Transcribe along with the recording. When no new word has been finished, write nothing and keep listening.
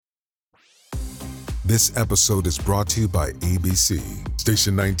This episode is brought to you by ABC.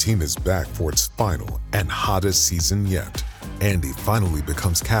 Station 19 is back for its final and hottest season yet. Andy finally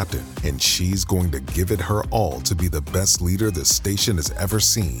becomes captain, and she's going to give it her all to be the best leader the station has ever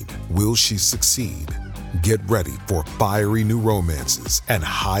seen. Will she succeed? Get ready for fiery new romances and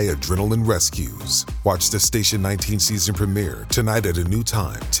high adrenaline rescues. Watch the Station 19 season premiere tonight at a new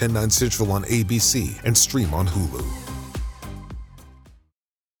time, 10/9 Central on ABC, and stream on Hulu.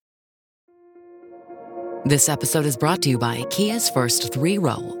 This episode is brought to you by Kia's first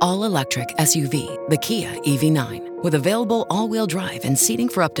three-row, all-electric SUV, the Kia EV9, with available all-wheel drive and seating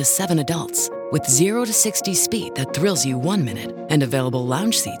for up to 7 adults, with 0 to 60 speed that thrills you 1 minute, and available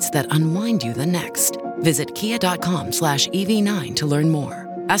lounge seats that unwind you the next. Visit kia.com/EV9 to learn more.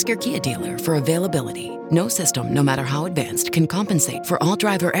 Ask your Kia dealer for availability. No system, no matter how advanced, can compensate for all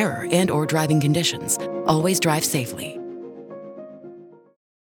driver error and or driving conditions. Always drive safely.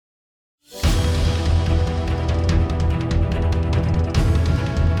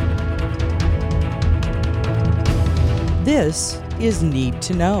 This is Need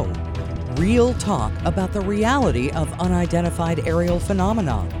to Know. Real talk about the reality of unidentified aerial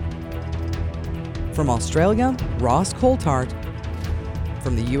phenomena. From Australia, Ross Coulthart.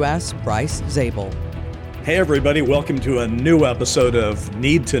 From the U.S., Bryce Zabel. Hey everybody, welcome to a new episode of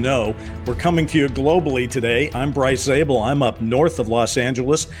Need to Know. We're coming to you globally today. I'm Bryce Zabel. I'm up north of Los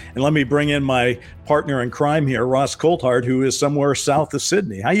Angeles. And let me bring in my partner in crime here, Ross Coulthart, who is somewhere south of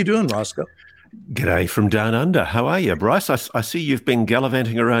Sydney. How you doing, Roscoe? G'day from down under. How are you, Bryce? I see you've been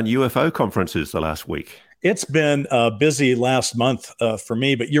gallivanting around UFO conferences the last week. It's been a busy last month for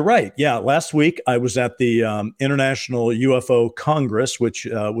me, but you're right. Yeah, last week I was at the International UFO Congress, which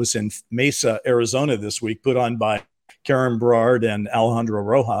was in Mesa, Arizona this week, put on by Karen Berard and Alejandro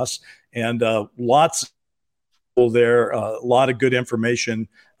Rojas, and lots of people there, a lot of good information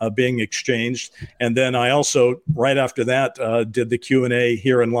being exchanged. And then I also, right after that, did the Q&A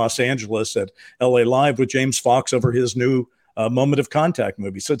here in Los Angeles at LA Live with James Fox over his new Moment of Contact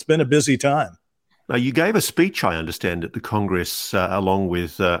movie. So it's been a busy time. Now, you gave a speech, I understand, at the Congress, along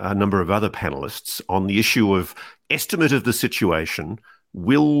with a number of other panelists, on the issue of estimate of the situation.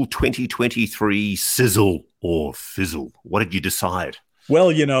 Will 2023 sizzle or fizzle? What did you decide?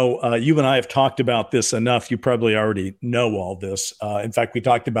 Well, you know, you and I have talked about this enough. You probably already know all this. In fact, we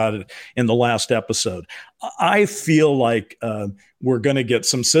talked about it in the last episode. I feel like we're going to get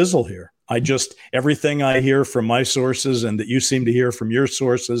some sizzle here. Everything I hear from my sources and that you seem to hear from your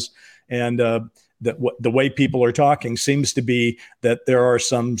sources, and the way people are talking seems to be that there are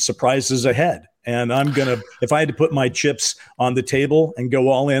some surprises ahead. And if I had to put my chips on the table and go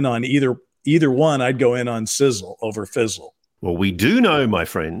all in on either one, I'd go in on sizzle over fizzle. Well, we do know, my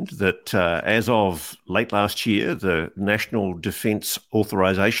friend, that as of late last year, the National Defense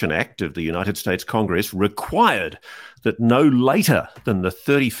Authorization Act of the United States Congress required that no later than the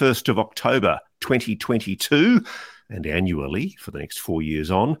 31st of October 2022, and annually for the next 4 years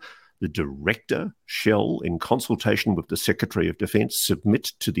on, the director shall, in consultation with the Secretary of Defense,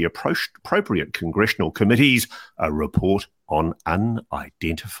 submit to the appropriate congressional committees a report on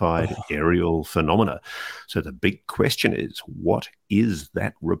unidentified aerial phenomena. So the big question is, what is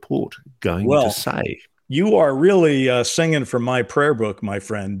that report going to say? You are really singing from my prayer book, my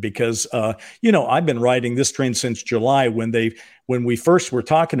friend, because, I've been riding this train since July when we first were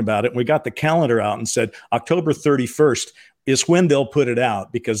talking about it. And we got the calendar out and said October 31st is when they'll put it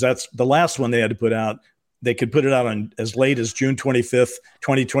out, because that's the last one they had to put out. They could put it out on as late as June 25th,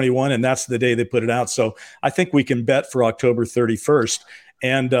 2021, and that's the day they put it out. So I think we can bet for October 31st.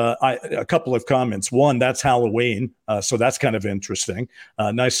 And a couple of comments. One, that's Halloween, so that's kind of interesting.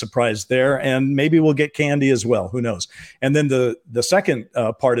 Nice surprise there. And maybe we'll get candy as well. Who knows? And then the second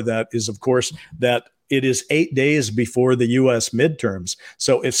part of that is, of course, that it is 8 days before the U.S. midterms.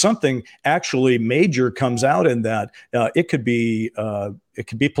 So if something actually major comes out in that, it could be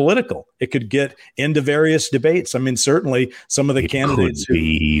political. It could get into various debates. I mean, certainly some of the candidates could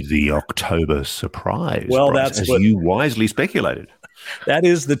be the October surprise. Well, Bryce, as you wisely speculated. That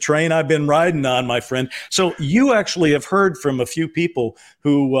is the train I've been riding on, my friend. So you actually have heard from a few people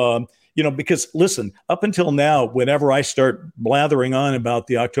who, because listen, up until now, whenever I start blathering on about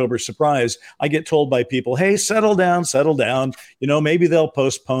the October surprise, I get told by people, hey, settle down. Maybe they'll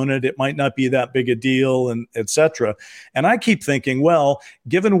postpone it. It might not be that big a deal, and et cetera. And I keep thinking, well,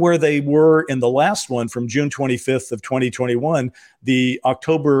 given where they were in the last one from June 25th of 2021, the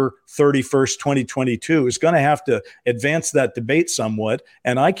October 31st, 2022 is going to have to advance that debate somewhat.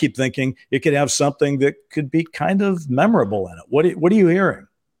 And I keep thinking it could have something that could be kind of memorable in it. What are you hearing?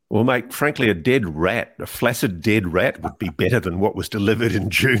 Well, mate, frankly, a flaccid dead rat would be better than what was delivered in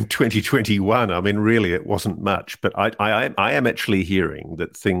June 2021. I mean, really, it wasn't much. But I am actually hearing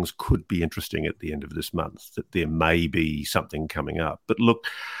that things could be interesting at the end of this month, that there may be something coming up. But look,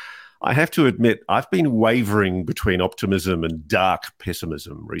 I have to admit, I've been wavering between optimism and dark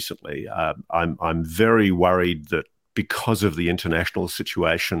pessimism recently. I'm very worried that because of the international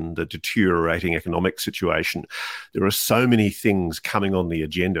situation, the deteriorating economic situation, there are so many things coming on the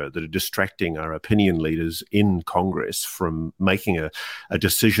agenda that are distracting our opinion leaders in Congress from making a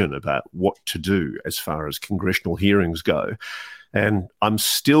decision about what to do as far as congressional hearings go. And I'm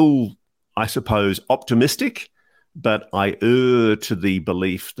still, I suppose, optimistic, but I err to the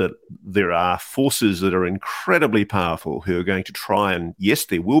belief that there are forces that are incredibly powerful who are going to try and, yes,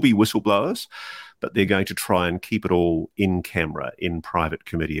 there will be whistleblowers, but they're going to try and keep it all in camera, in private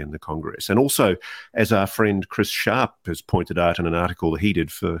committee in the Congress. And also, as our friend Chris Sharp has pointed out in an article he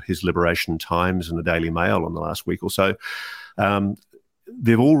did for his Liberation Times and the Daily Mail in the last week or so,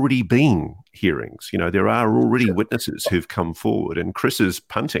 there've already been hearings. You know, there are already witnesses who've come forward. And Chris is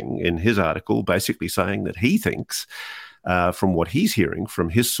punting in his article, basically saying that he thinks, from what he's hearing from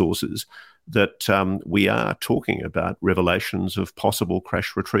his sources, that we are talking about revelations of possible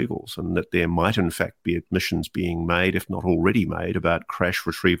crash retrievals, and that there might in fact be admissions being made, if not already made, about crash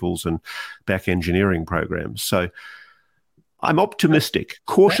retrievals and back engineering programs. So I'm optimistic,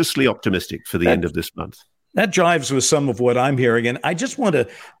 cautiously optimistic for the end of this month. That jives with some of what I'm hearing. And I just want to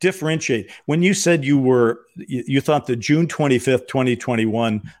differentiate. When you said you thought the June 25th,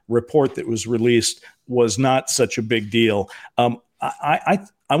 2021 report that was released was not such a big deal,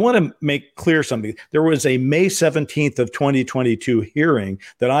 I want to make clear something. There was a May 17th of 2022 hearing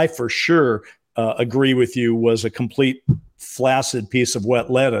that I for sure agree with you was a complete flaccid piece of wet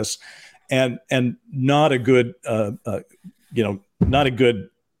lettuce and not a good, not a good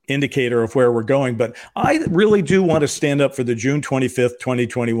indicator of where we're going. But I really do want to stand up for the June 25th,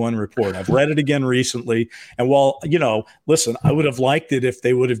 2021 report. I've read it again recently. And while, listen, I would have liked it if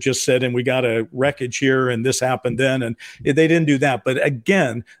they would have just said, and we got a wreckage here and this happened then. And they didn't do that. But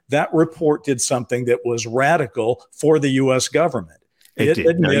again, that report did something that was radical for the U.S. government. It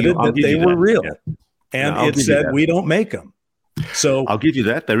admitted that they were real. Yeah. And it said, we don't make them. So I'll give you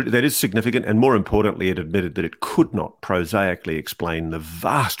that. That is significant. And more importantly, it admitted that it could not prosaically explain the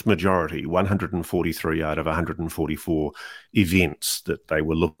vast majority, 143 out of 144 events that they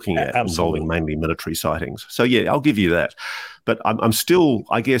were looking at, involving mainly military sightings. So, yeah, I'll give you that. But I'm still,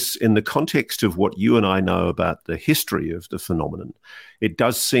 I guess, in the context of what you and I know about the history of the phenomenon, it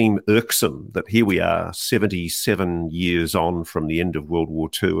does seem irksome that here we are 77 years on from the end of World War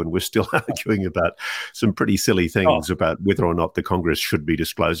II, and we're still arguing about some pretty silly things about whether or not the Congress should be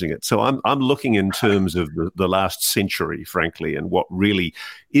disclosing it. So I'm looking in terms of the last century, frankly, and what really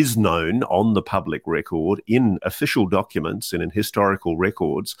is known on the public record in official documents and in historical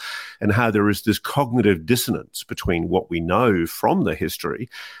records, and how there is this cognitive dissonance between what we know from the history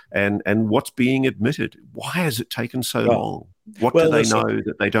and what's being admitted. Why has it taken so long? What do they know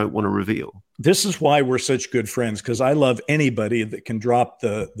that they don't want to reveal? This is why we're such good friends, because I love anybody that can drop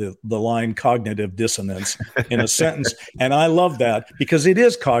the line cognitive dissonance in a sentence. And I love that because it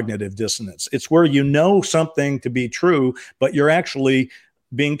is cognitive dissonance. It's where you know something to be true, but you're actually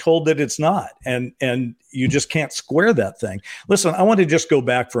being told that it's not. And you just can't square that thing. Listen, I want to just go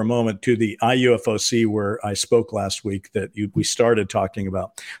back for a moment to the IUFOC where I spoke last week that we started talking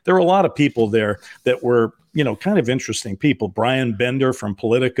about. There were a lot of people there that were, kind of interesting people. Brian Bender from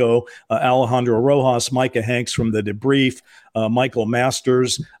Politico, Alejandro Rojas, Micah Hanks from The Debrief, Michael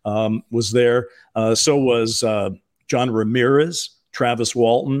Masters was there. So was John Ramirez, Travis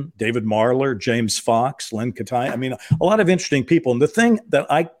Walton, David Marler, James Fox, Len Katai. I mean, a lot of interesting people. And the thing that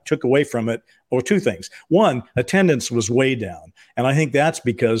I took away from it, or two things. One, attendance was way down. And I think that's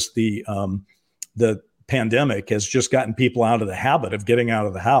because the pandemic has just gotten people out of the habit of getting out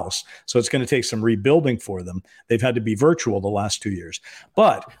of the house. So it's going to take some rebuilding for them. They've had to be virtual the last 2 years.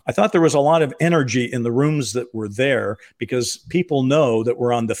 But I thought there was a lot of energy in the rooms that were there because people know that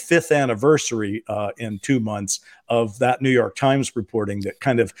we're on the 5th anniversary in 2 months of that New York Times reporting that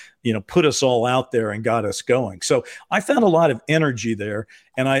kind of, put us all out there and got us going. So I found a lot of energy there.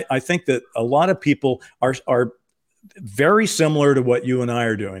 And I think that a lot of people are very similar to what you and I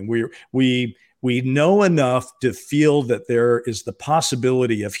are doing. We know enough to feel that there is the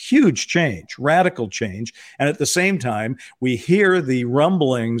possibility of huge change, radical change. And at the same time, we hear the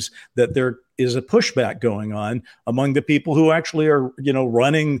rumblings that there is a pushback going on among the people who actually are,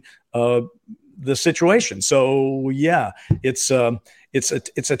 running the situation. So, yeah, it's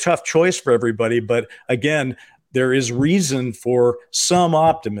a tough choice for everybody. But again, there is reason for some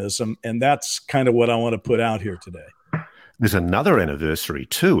optimism, and that's kind of what I want to put out here today. There's another anniversary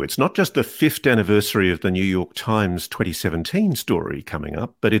too. It's not just the 5th anniversary of the New York Times 2017 story coming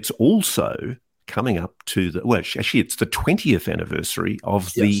up, but it's also coming up to it's the 20th anniversary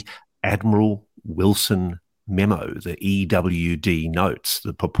of the Admiral Wilson memo, the EWD notes,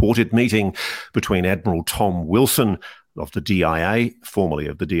 the purported meeting between Admiral Tom Wilson of the DIA, formerly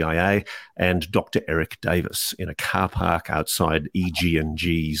of the DIA, and Dr. Eric Davis in a car park outside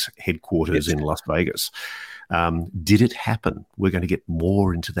EG&G's headquarters in Las Vegas. Did it happen? We're going to get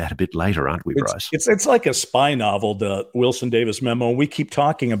more into that a bit later, aren't we, Bryce? It's like a spy novel, the Wilson Davis memo, and we keep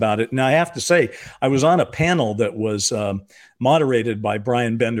talking about it. And I have to say, I was on a panel that was moderated by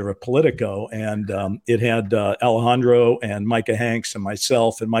Brian Bender of Politico, and it had Alejandro and Micah Hanks and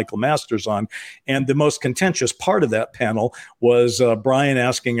myself and Michael Masters on. And the most contentious part of that panel was Brian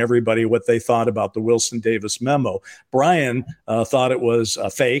asking everybody what they thought about the Wilson Davis memo. Brian thought it was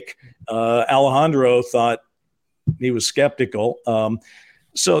fake. Alejandro thought he was skeptical.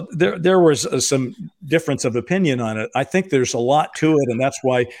 So there was some difference of opinion on it. I think there's a lot to it, and that's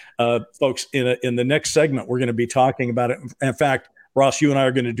why, folks, in the next segment, we're going to be talking about it. In fact, Ross, you and I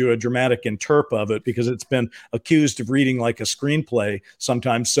are going to do a dramatic interp of it because it's been accused of reading like a screenplay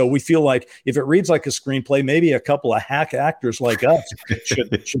sometimes. So we feel like if it reads like a screenplay, maybe a couple of hack actors like us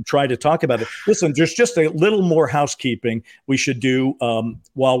should try to talk about it. Listen, there's just a little more housekeeping we should do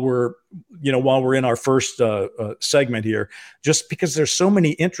while we're in our first segment here, just because there's so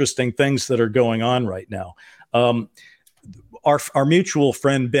many interesting things that are going on right now. Our mutual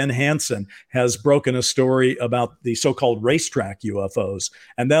friend Ben Hansen has broken a story about the so-called racetrack UFOs.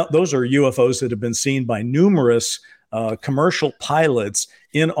 And those are UFOs that have been seen by numerous commercial pilots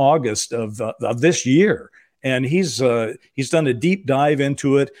in August of this year. And he's done a deep dive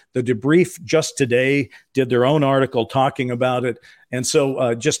into it. The Debrief just today did their own article talking about it. And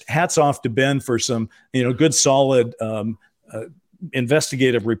so just hats off to Ben for some good, solid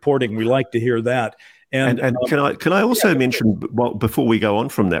investigative reporting. We like to hear that. And can I also mention, before we go on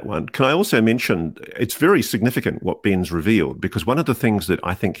from that one, can I also mention it's very significant what Ben's revealed, because one of the things that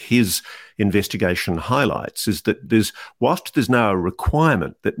I think his investigation highlights is that whilst there's now a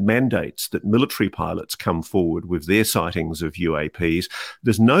requirement that mandates that military pilots come forward with their sightings of UAPs,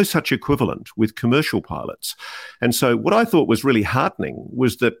 there's no such equivalent with commercial pilots. And so what I thought was really heartening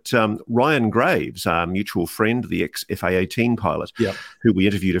was that Ryan Graves, our mutual friend, the ex-FA-18 pilot, who we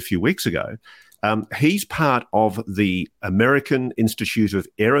interviewed a few weeks ago, he's part of the American Institute of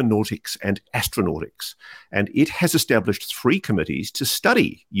Aeronautics and Astronautics, and it has established 3 committees to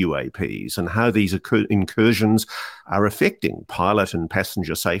study UAPs and how these incursions are affecting pilot and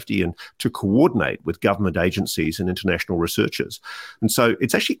passenger safety, and to coordinate with government agencies and international researchers. And so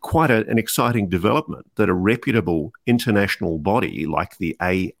it's actually quite an exciting development that a reputable international body like the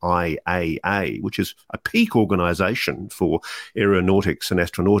AIAA, which is a peak organisation for aeronautics and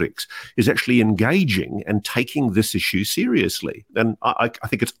astronautics, is actually engaging and taking this issue seriously. And I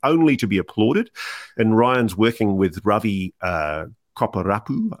think it's only to be applauded. And Ryan's working with Ravi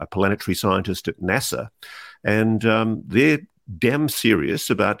Kopparapu, a planetary scientist at NASA, and they're damn serious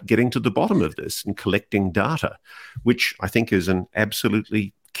about getting to the bottom of this and collecting data, which I think is an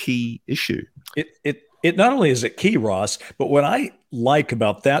absolutely key issue. It not only is it key, Ross, but what I like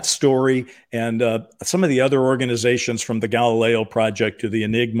about that story and some of the other organizations, from the Galileo Project to the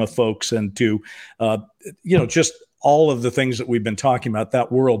Enigma folks and to, just all of the things that we've been talking about,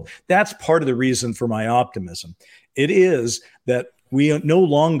 that world, that's part of the reason for my optimism. It is that we no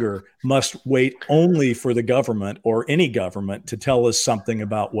longer must wait only for the government or any government to tell us something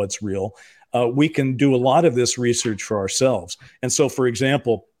about what's real. We can do a lot of this research for ourselves. And so, for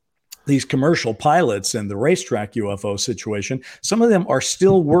example, these commercial pilots in the racetrack UFO situation, some of them are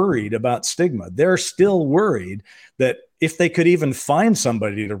still worried about stigma. They're still worried that if they could even find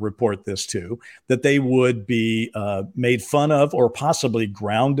somebody to report this to, that they would be made fun of or possibly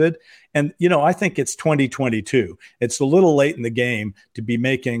grounded. And, I think it's 2022. It's a little late in the game to be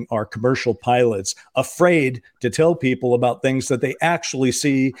making our commercial pilots afraid to tell people about things that they actually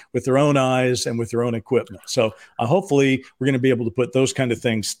see with their own eyes and with their own equipment. So hopefully we're going to be able to put those kind of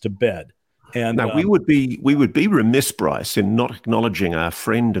things to bed. And now we would be remiss, Bryce, in not acknowledging our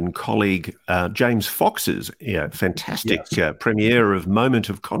friend and colleague James Fox's fantastic premiere of Moment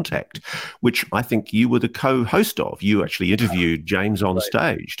of Contact, which I think you were the co-host of. You actually interviewed James on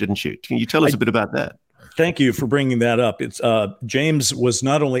stage, didn't you? Can you tell us a bit about that? Thank you for bringing that up. It's James was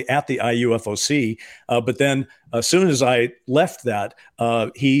not only at the IUFOC, but then as soon as I left that,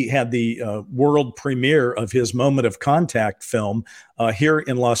 he had the world premiere of his Moment of Contact film here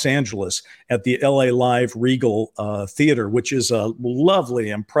in Los Angeles at the LA Live Regal Theater, which is a lovely,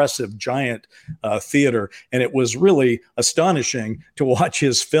 impressive, giant theater. And it was really astonishing to watch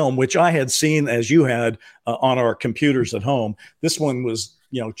his film, which I had seen, as you had, on our computers at home. This one was,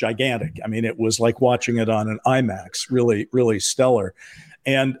 gigantic. I mean, it was like watching it on an IMAX, really, really stellar.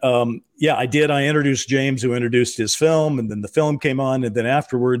 And I did. I introduced James, who introduced his film, and then the film came on. And then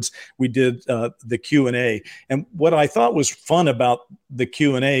afterwards, we did the Q&A. And what I thought was fun about the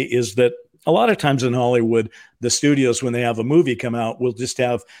Q&A is that a lot of times in Hollywood, the studios, when they have a movie come out, will just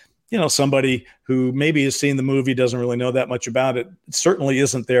have somebody who maybe has seen the movie, doesn't really know that much about it, certainly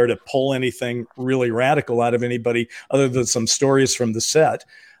isn't there to pull anything really radical out of anybody other than some stories from the set.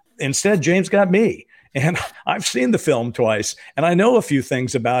 Instead, James got me. And I've seen the film twice, and I know a few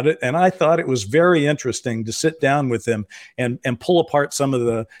things about it. And I thought it was very interesting to sit down with him and pull apart some of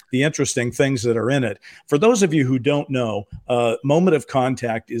the interesting things that are in it. For those of you who don't know, Moment of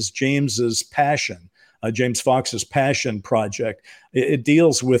Contact is James's passion. James Fox's passion project. It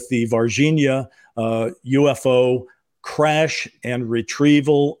deals with the Varginha UFO crash and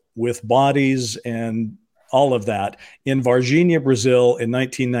retrieval with bodies and all of that in Varginha, Brazil in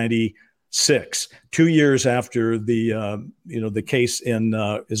 1996, 2 years after the case in,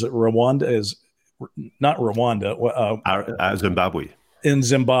 is it Rwanda? Is not Rwanda. Zimbabwe. In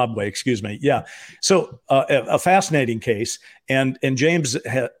Zimbabwe, excuse me. Yeah. So a fascinating case. And James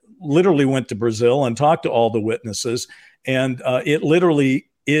literally went to Brazil and talked to all the witnesses. And it literally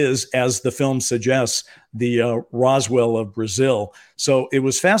is, as the film suggests, the Roswell of Brazil. So it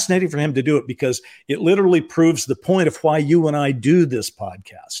was fascinating for him to do it because it literally proves the point of why you and I do this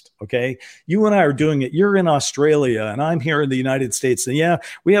podcast. Okay. You and I are doing it. You're in Australia and I'm here in the United States. And yeah,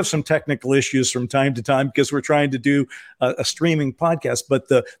 we have some technical issues from time to time because we're trying to do a streaming podcast. But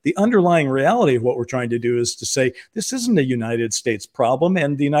the underlying reality of what we're trying to do is to say, this isn't a United States problem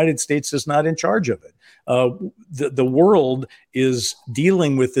and the United States is not in charge of it. The world is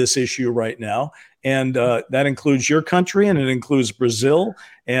dealing with this issue right now. And that includes your country and it includes Brazil.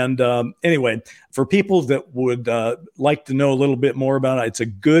 And anyway, for people that would like to know a little bit more about it, it's a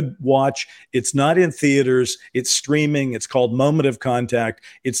good watch. It's not in theaters. It's streaming. It's called Moment of Contact.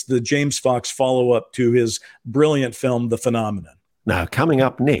 It's the James Fox follow-up to his brilliant film, The Phenomenon. Now, coming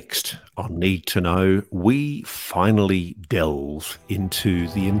up next on Need to Know, we finally delve into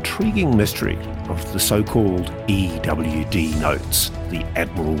the intriguing mystery of the so-called EWD notes, the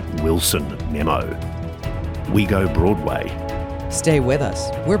Admiral Wilson memo. We go Broadway. Stay with us.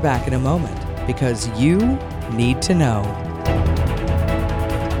 We're back in a moment because you need to know.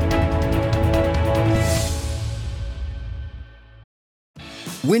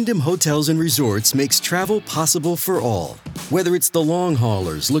 Wyndham Hotels and Resorts makes travel possible for all. Whether it's the long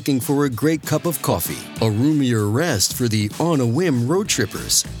haulers looking for a great cup of coffee, a roomier rest for the on-a-whim road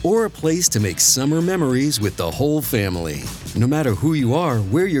trippers, or a place to make summer memories with the whole family. No matter who you are,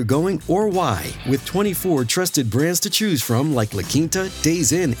 where you're going, or why, with 24 trusted brands to choose from like La Quinta,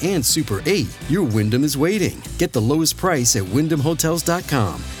 Days Inn, and Super 8, your Wyndham is waiting. Get the lowest price at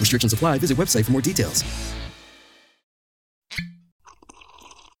WyndhamHotels.com. Restrictions apply. Visit website for more details.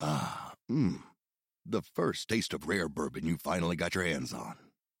 The first taste of rare bourbon you finally got your hands on.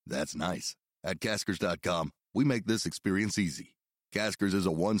 That's nice. At Caskers.com, we make this experience easy. Caskers is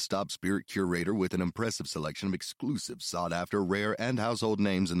a one-stop spirit curator with an impressive selection of exclusive, sought-after, rare, and household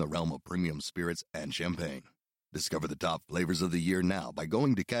names in the realm of premium spirits and champagne. Discover the top flavors of the year now by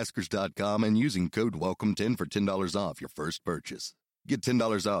going to Caskers.com and using code WELCOME10 for $10 off your first purchase. Get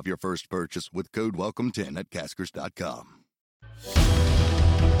 $10 off your first purchase with code WELCOME10 at Caskers.com.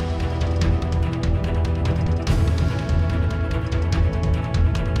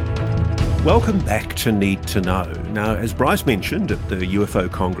 Welcome back to Need to Know. Now, as Bryce mentioned at the UFO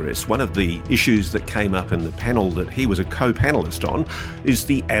Congress, one of the issues that came up in the panel that he was a co-panelist on is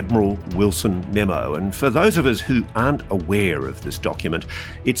the Admiral Wilson memo. And for those of us who aren't aware of this document,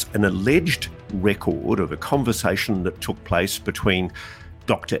 it's an alleged record of a conversation that took place between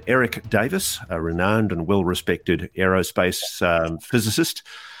Dr. Eric Davis, a renowned and well-respected aerospace physicist,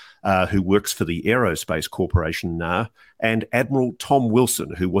 who works for the Aerospace Corporation now, and Admiral Tom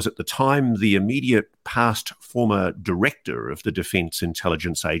Wilson, who was at the time the immediate past former director of the Defense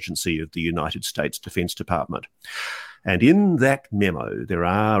Intelligence Agency of the United States Defense Department. And in that memo, there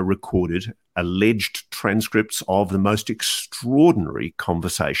are recorded alleged transcripts of the most extraordinary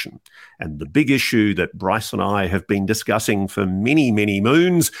conversation. And the big issue that Bryce and I have been discussing for many, many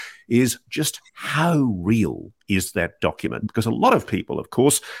moons is just how real is that document? Because a lot of people, of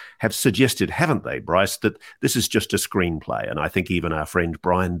course, have suggested, haven't they, Bryce, that this is just a screenplay. And I think even our friend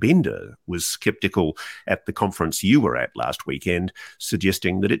Brian Bender was skeptical at the conference you were at last weekend,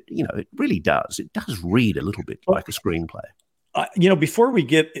 suggesting that it really does. It does read a little bit like a screenplay. Before we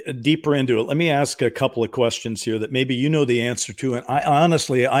get deeper into it, let me ask a couple of questions here that maybe you know the answer to. And I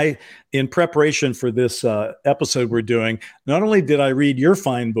honestly, in preparation for this episode we're doing, not only did I read your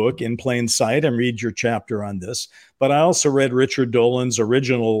fine book, In Plain Sight, and read your chapter on this, but I also read Richard Dolan's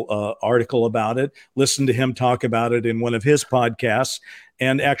original article about it, listened to him talk about it in one of his podcasts,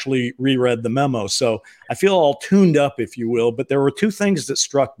 and actually reread the memo. So I feel all tuned up, if you will. But there were two things that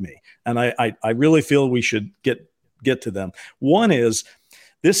struck me, and I really feel we should get to them. One is,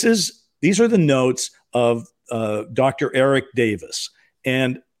 these are the notes of Dr. Eric Davis.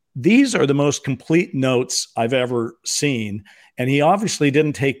 And these are the most complete notes I've ever seen. And he obviously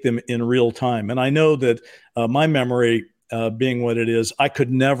didn't take them in real time. And I know that my memory being what it is, I could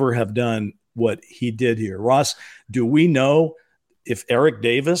never have done what he did here. Ross, do we know if Eric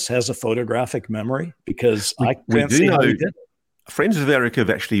Davis has a photographic memory? Because I can't see how he did it. Friends of Eric have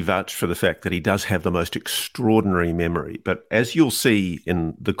actually vouched for the fact that he does have the most extraordinary memory. But as you'll see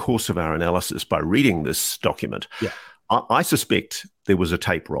in the course of our analysis by reading this document, I suspect there was a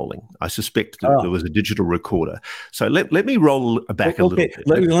tape rolling. I suspect that there was a digital recorder. So let me roll back a little bit.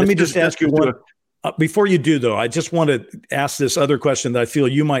 Let me just ask you one. Before you do, though, I just want to ask this other question that I feel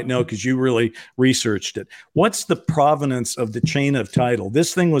you might know because you really researched it. What's the provenance of the chain of title?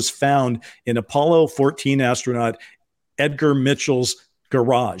 This thing was found in Apollo 14 astronaut Edgar Mitchell's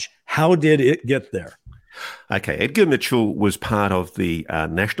garage. How did it get there? Okay, Edgar Mitchell was part of the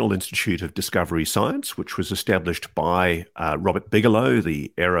National Institute of Discovery Science, which was established by Robert Bigelow,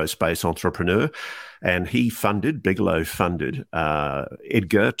 the aerospace entrepreneur, and Bigelow funded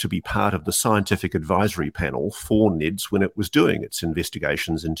Edgar to be part of the scientific advisory panel for NIDS when it was doing its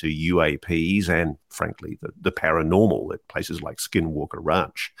investigations into UAPs and, frankly, the paranormal at places like Skinwalker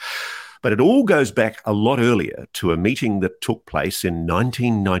Ranch. But it all goes back a lot earlier to a meeting that took place in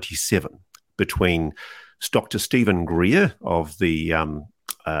 1997 between Dr. Stephen Greer of the,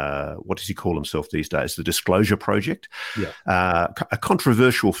 what does he call himself these days? The Disclosure Project, a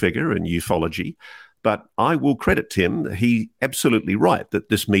controversial figure in ufology. But I will credit Tim, he's absolutely right that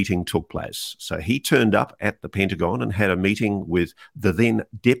this meeting took place. So he turned up at the Pentagon and had a meeting with the then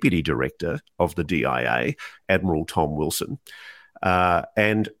Deputy Director of the DIA, Admiral Tom Wilson.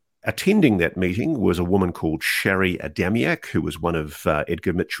 And attending that meeting was a woman called Sherry Adamiak, who was one of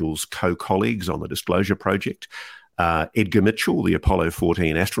Edgar Mitchell's co-colleagues on the Disclosure Project. Edgar Mitchell, the Apollo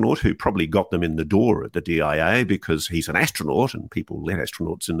 14 astronaut, who probably got them in the door at the DIA because he's an astronaut and people let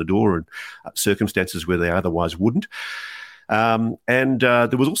astronauts in the door in circumstances where they otherwise wouldn't. And there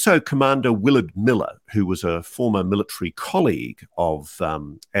was also Commander Willard Miller, who was a former military colleague of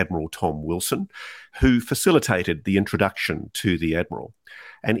Admiral Tom Wilson, who facilitated the introduction to the Admiral.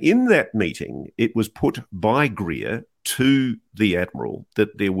 And in that meeting, it was put by Greer to the Admiral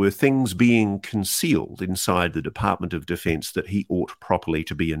that there were things being concealed inside the Department of Defense that he ought properly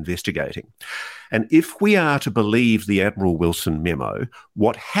to be investigating. And if we are to believe the Admiral Wilson memo,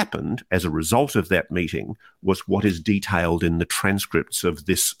 what happened as a result of that meeting was what is detailed in the transcripts of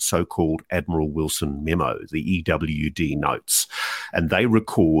this so-called Admiral Wilson memo, the EWD notes. And they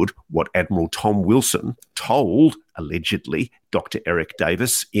record what Admiral Tom Wilson told, allegedly, Dr. Eric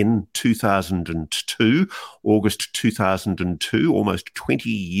Davis in 2002, August 2002, almost 20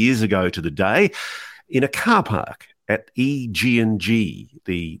 years ago to the day, in a car park at EG&G,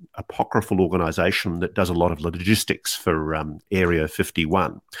 the apocryphal organisation that does a lot of logistics for Area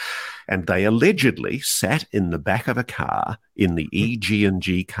 51. And they allegedly sat in the back of a car in the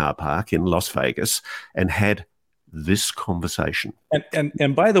EG&G car park in Las Vegas and had this conversation.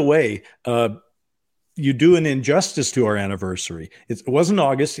 And by the way, you do an injustice to our anniversary. It wasn't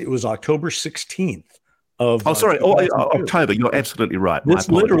August, it was October 16th. October. You're absolutely right. This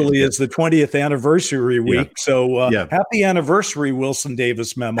literally is the 20th anniversary week. Yeah. So happy anniversary, Wilson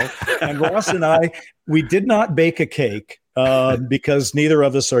Davis memo. And Ross and I, we did not bake a cake because neither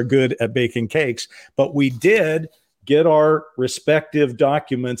of us are good at baking cakes, but we did get our respective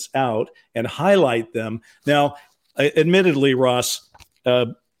documents out and highlight them. Now, admittedly, Ross,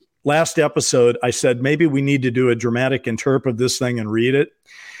 last episode, I said maybe we need to do a dramatic interp of this thing and read it.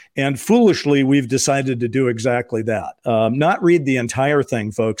 And foolishly, we've decided to do exactly that. Not read the entire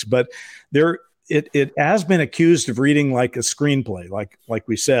thing, folks, but it has been accused of reading like a screenplay, like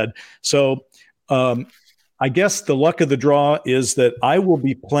we said. So I guess the luck of the draw is that I will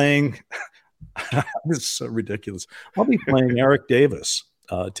be playing. This is so ridiculous. I'll be playing Eric Davis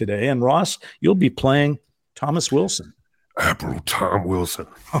today, and Ross, you'll be playing Thomas Wilson. Admiral Tom Wilson.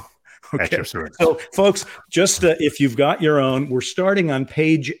 Okay. So, folks, just if you've got your own, we're starting on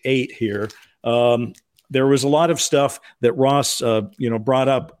page 8 here. There was a lot of stuff that Ross, brought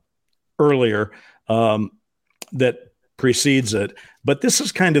up earlier that precedes it, but this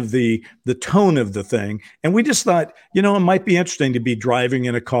is kind of the tone of the thing. And we just thought, it might be interesting to be driving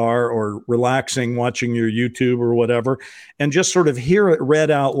in a car or relaxing, watching your YouTube or whatever, and just sort of hear it read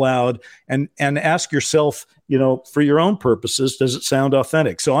out loud and ask yourself, for your own purposes, does it sound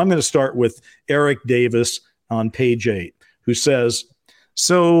authentic? So I'm going to start with Eric Davis on page 8, who says,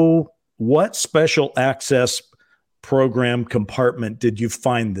 so what special access program compartment did you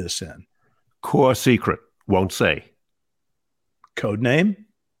find this in? Core secret, won't say. Code name?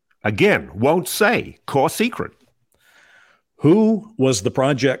 Again, won't say. Core secret. Who was the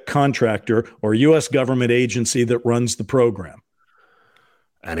project contractor or U.S. government agency that runs the program?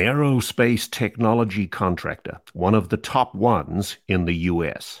 An aerospace technology contractor, one of the top ones in the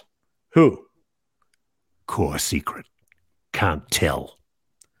U.S. Who? Core secret. Can't tell.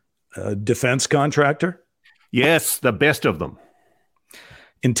 A defense contractor? Yes, the best of them.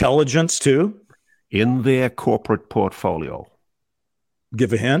 Intelligence, too? In their corporate portfolio.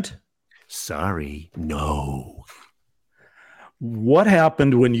 Give a hint? Sorry, no. What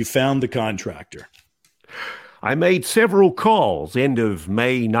happened when you found the contractor? I made several calls, end of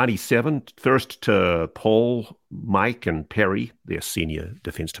May 97, first to Paul, Mike, and Perry, their senior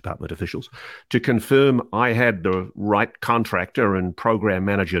Defense Department officials, to confirm I had the right contractor and program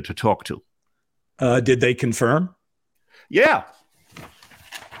manager to talk to. Did they confirm? Yeah.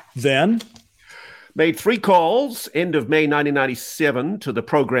 Then? Made 3 calls, end of May 1997, to the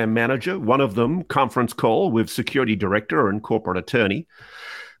program manager, one of them conference call with security director and corporate attorney.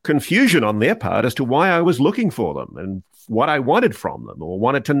 Confusion on their part as to why I was looking for them and what I wanted from them or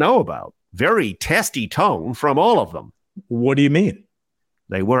wanted to know about. Very testy tone from all of them. What do you mean?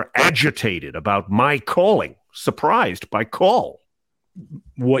 They were agitated about my calling, surprised by call.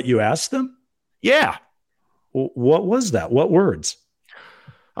 What you asked them? Yeah. What was that? What words?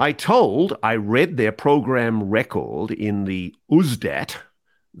 I read their program record in the USDAT,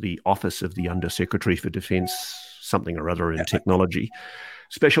 the Office of the Undersecretary for Defense, something or other in technology,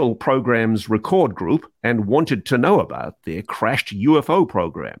 Special Programs Record Group, and wanted to know about their crashed UFO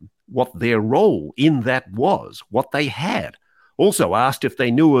program, what their role in that was, what they had. Also asked if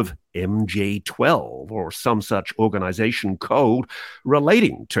they knew of MJ-12 or some such organization code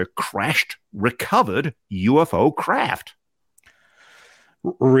relating to crashed, recovered UFO craft.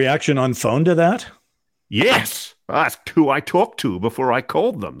 Reaction on phone to that? Yes. Asked who I talked to before I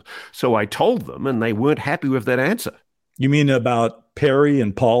called them. So I told them, and they weren't happy with that answer. You mean about Perry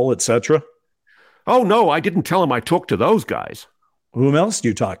and Paul, etc.? Oh, no, I didn't tell them I talked to those guys. Whom else do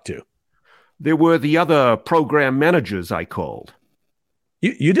you talk to? There were the other program managers I called.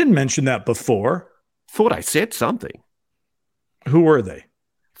 You didn't mention that before. Thought I said something. Who were they?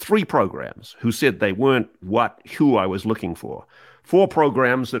 3 programs who said they weren't who I was looking for. 4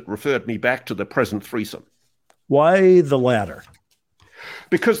 programs that referred me back to the present threesome. Why the latter?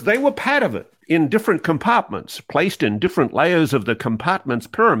 Because they were part of it in different compartments, placed in different layers of the compartment's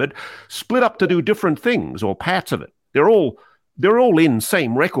pyramid, split up to do different things or parts of it. They're all in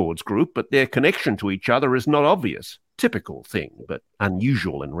same records group, but their connection to each other is not obvious. Typical thing, but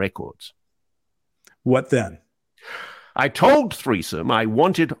unusual in records. What then? I told Threesome I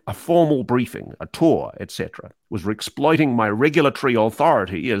wanted a formal briefing, a tour, etc. Was exploiting my regulatory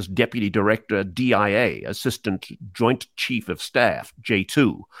authority as Deputy Director DIA, Assistant Joint Chief of Staff,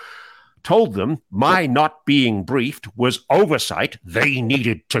 J2. Told them my not being briefed was oversight they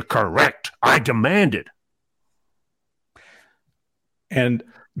needed to correct. I demanded. And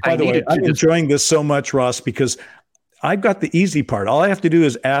by the way, I'm enjoying this so much, Ross, because I've got the easy part. All I have to do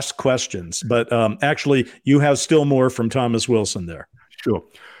is ask questions. But actually, you have still more from Thomas Wilson there. Sure.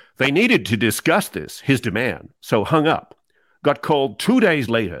 They needed to discuss this, his demand, so hung up. Got called 2 days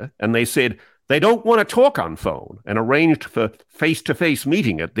later, and they said they don't want to talk on phone and arranged for face-to-face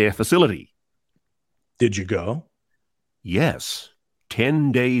meeting at their facility. Did you go? Yes.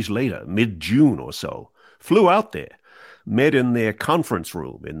 10 days later, mid-June or so. Flew out there. Met in their conference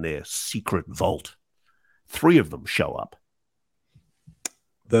room in their secret vault. 3 of them show up.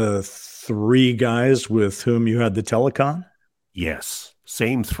 the three guys with whom you had the telecon? Yes,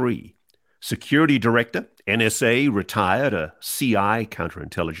 same three. Security director, NSA, retired, a CI,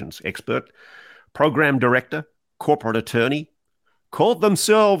 counterintelligence expert. Program director, corporate attorney, called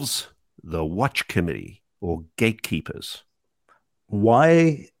themselves the Watch Committee or Gatekeepers.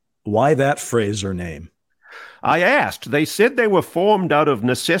 Why that phrase or name? I asked. They said they were formed out of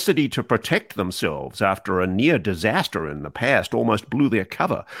necessity to protect themselves after a near disaster in the past almost blew their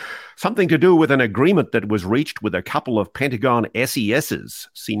cover. Something to do with an agreement that was reached with a couple of Pentagon SESs,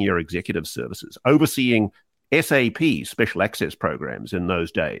 Senior Executive Services, overseeing SAP, Special Access Programs, in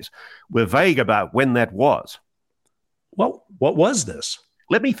those days. We're vague about when that was. Well, what was this?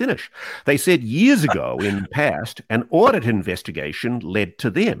 Let me finish. They said years ago in the past, an audit investigation led to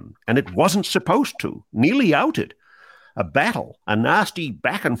them, and it wasn't supposed to, nearly outed. A battle, a nasty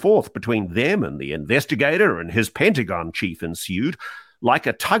back and forth between them and the investigator and his Pentagon chief ensued, like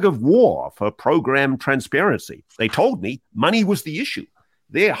a tug of war for program transparency. They told me money was the issue.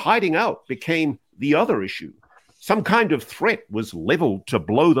 Their hiding out became the other issue. Some kind of threat was leveled to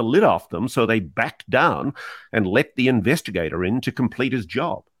blow the lid off them, so they backed down and let the investigator in to complete his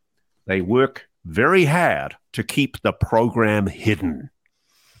job. They work very hard to keep the program hidden.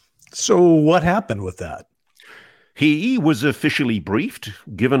 So what happened with that? He was officially briefed,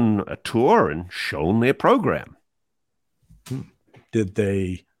 given a tour, and shown their program. Did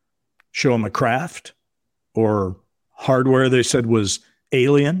they show him a craft or hardware they said was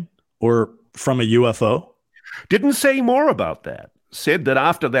alien or from a UFO? Didn't say more about that. Said that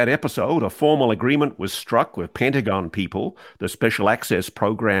after that episode, a formal agreement was struck with Pentagon people, the Special Access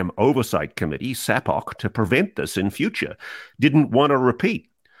Program Oversight Committee, SAPOC, to prevent this in future. Didn't want to repeat.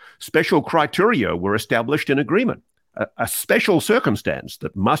 Special criteria were established in agreement. A special circumstance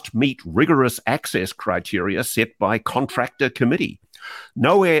that must meet rigorous access criteria set by contractor committee.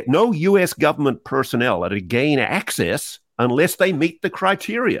 No U.S. government personnel are to gain access unless they meet the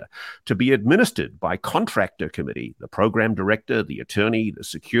criteria, to be administered by contractor committee, the program director, the attorney, the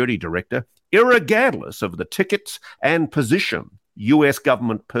security director, irregardless of the tickets and position U.S.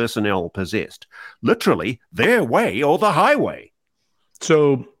 government personnel possessed. Literally, their way or the highway.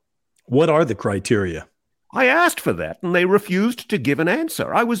 So what are the criteria? I asked for that, and they refused to give an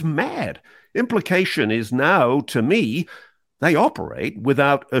answer. I was mad. Implication is now, to me, they operate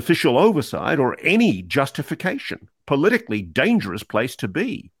without official oversight or any justification. Politically dangerous place to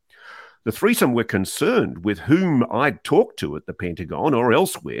be. The threesome were concerned with whom I'd talked to at the Pentagon or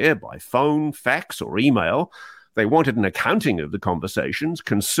elsewhere by phone, fax, or email. They wanted an accounting of the conversations,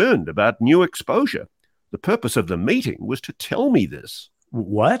 concerned about new exposure. The purpose of the meeting was to tell me this.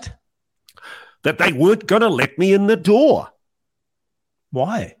 What? That they weren't going to let me in the door.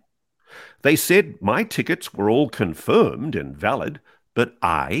 Why? They said my tickets were all confirmed and valid, but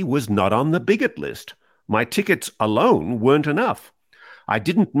I was not on the bigot list. My tickets alone weren't enough. I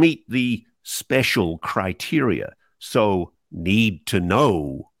didn't meet the special criteria, so need to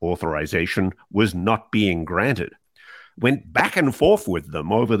know authorization was not being granted. Went back and forth with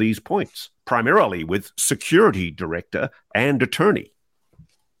them over these points, primarily with security director and attorney.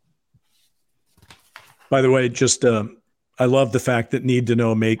 By the way, just I love the fact that need to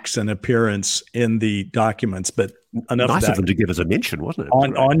know makes an appearance in the documents, but enough nice of that. Of them to give us a mention, wasn't it?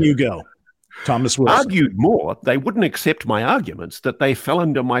 On you go. Thomas Wilson. Argued more, they wouldn't accept my arguments that they fell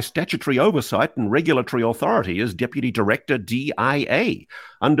under my statutory oversight and regulatory authority as Deputy Director DIA,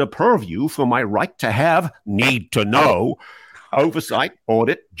 under purview for my right to have, need to know, oversight,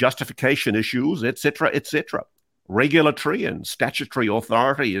 audit, justification issues, etc., etc. Regulatory and statutory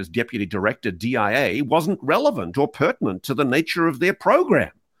authority as Deputy Director DIA wasn't relevant or pertinent to the nature of their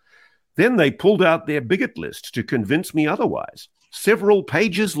program. Then they pulled out their bigot list to convince me otherwise. Several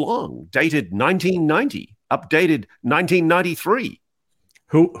pages long, dated 1990, updated 1993.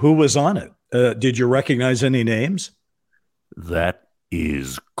 Who was on it? Did you recognize any names? That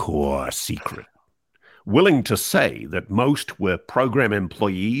is core secret. Willing to say that most were program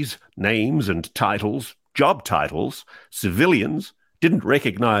employees, names and titles, job titles, civilians, didn't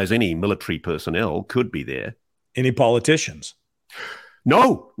recognize any military personnel, could be there. Any politicians?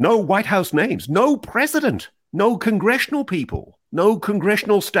 No White House names, no president, no congressional people, no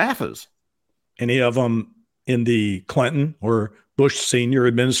congressional staffers. Any of them in the Clinton or Bush senior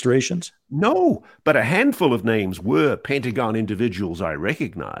administrations? No, but a handful of names were Pentagon individuals I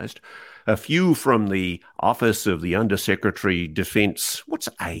recognized. A few from the Office of the Undersecretary Defense. What's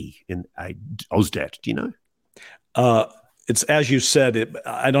A in OSDAT? Do you know? It's, as you said,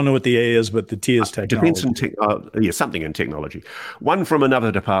 I don't know what the A is, but the T is technology. Defense and something in technology. One from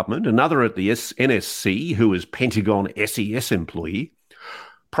another department, another at the NSC, who is Pentagon SES employee.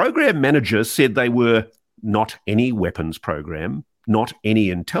 Program Manager said they were not any weapons program, not any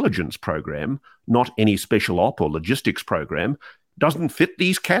intelligence program, not any special op or logistics program, doesn't fit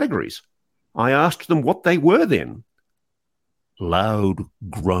these categories. I asked them what they were then. Loud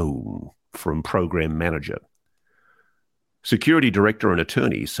groan from Program Manager. Security Director and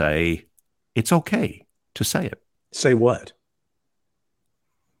attorney say it's okay to say it. Say what?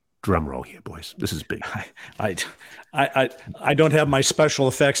 Drum roll here, boys. This is big. I don't have my special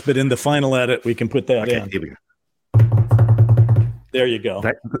effects, but in the final edit, we can put that in. Here we go. There you go.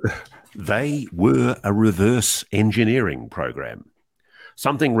 They were a reverse engineering program,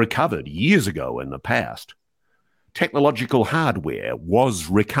 something recovered years ago in the past. Technological hardware was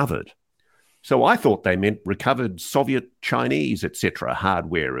recovered. So I thought they meant recovered Soviet, Chinese, etc.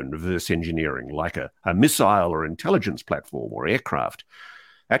 hardware and reverse engineering, like a missile or intelligence platform or aircraft.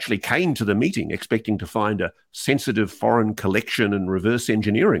 Actually came to the meeting expecting to find a sensitive foreign collection and reverse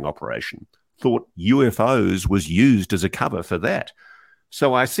engineering operation. Thought UFOs was used as a cover for that.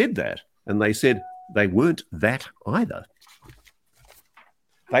 So I said that, and they said they weren't that either.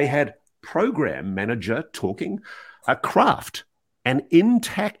 They had Program Manager talking a craft, an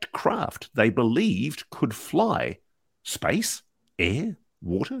intact craft they believed could fly. Space, air,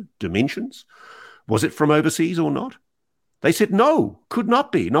 water, dimensions. Was it from overseas or not? They said, no, could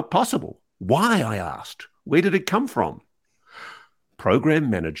not be, not possible. Why, I asked. Where did it come from? Program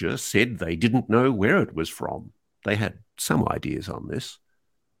Manager said they didn't know where it was from. They had some ideas on this.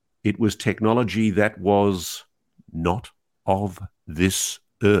 It was technology that was not of this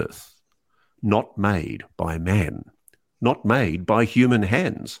earth, not made by man, not made by human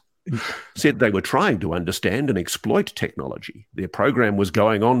hands. Said they were trying to understand and exploit technology. Their program was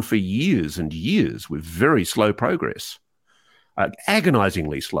going on for years and years with very slow progress.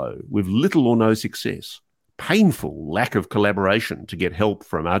 Agonizingly slow, with little or no success. Painful lack of collaboration to get help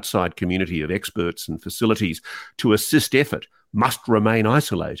from outside community of experts and facilities to assist effort. Must remain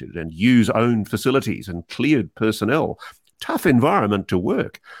isolated and use own facilities and cleared personnel. Tough environment to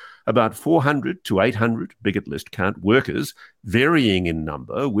work. About 400 to 800 bigot list count workers, varying in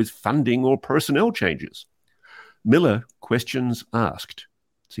number with funding or personnel changes. Miller questions asked.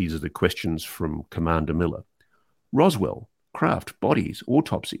 These are the questions from Commander Miller. Roswell, craft, bodies,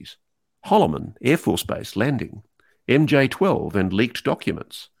 autopsies. Holloman, Air Force Base, landing. MJ-12 and leaked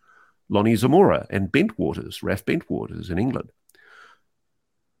documents. Lonnie Zamora and Bentwaters, RAF Bentwaters in England.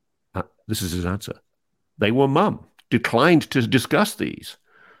 This is his answer. They were mum, declined to discuss these.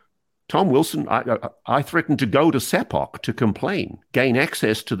 Tom Wilson, I threatened to go to SAPOC to complain, gain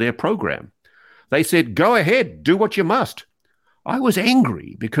access to their program. They said, go ahead, do what you must. I was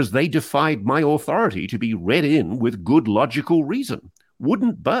angry because they defied my authority to be read in with good logical reason,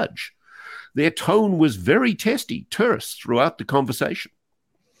 wouldn't budge. Their tone was very testy, terse throughout the conversation.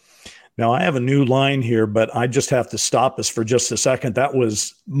 Now, I have a new line here, but I just have to stop us for just a second. That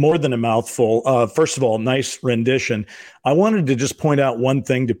was more than a mouthful. First of all, nice rendition. I wanted to just point out one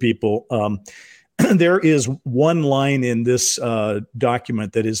thing to people. There is one line in this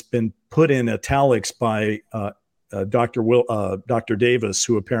document that has been put in italics by Dr. Davis,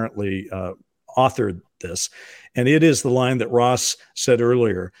 who apparently authored this. And it is the line that Ross said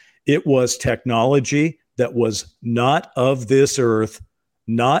earlier. It was technology that was not of this earth,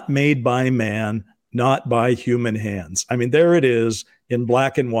 not made by man, not by human hands. I mean, there it is in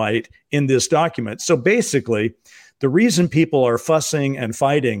black and white in this document. So basically, the reason people are fussing and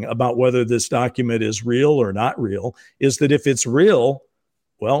fighting about whether this document is real or not real is that if it's real,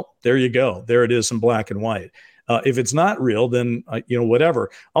 well, there you go. There it is in black and white. If it's not real, then, whatever.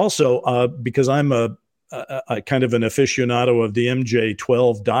 Also, because I'm a kind of an aficionado of the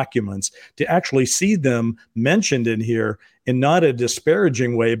MJ-12 documents, to actually see them mentioned in here in not a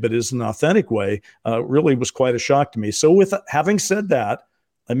disparaging way, but as an authentic way, really was quite a shock to me. So with having said that,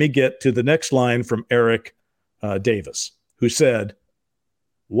 let me get to the next line from Eric Davis, who said,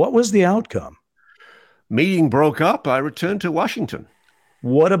 what was the outcome? Meeting broke up. I returned to Washington.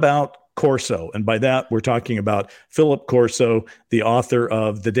 What about Corso? And by that, we're talking about Philip Corso, the author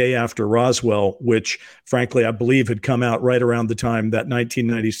of The Day After Roswell, which, frankly, I believe had come out right around the time that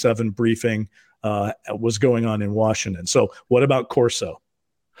 1997 briefing was going on in Washington. So what about Corso?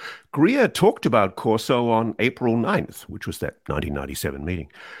 Greer talked about Corso on April 9th, which was that 1997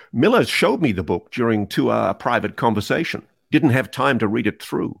 meeting. Miller showed me the book during 2-hour private conversation. Didn't have time to read it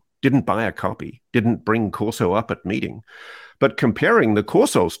through. Didn't buy a copy. Didn't bring Corso up at meeting. But comparing the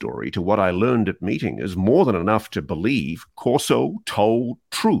Corso story to what I learned at meeting is more than enough to believe Corso told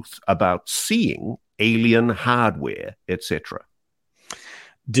truth about seeing alien hardware, etc.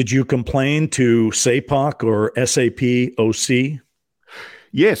 Did you complain to SAPOC or SAPOC?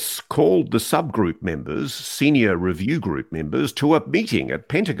 Yes, called the subgroup members, senior review group members, to a meeting at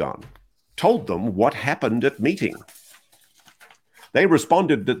Pentagon. Told them what happened at meeting. They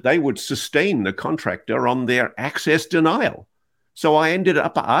responded that they would sustain the contractor on their access denial. So I ended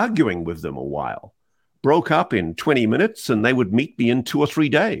up arguing with them a while. Broke up in 20 minutes and they would meet me in 2 or 3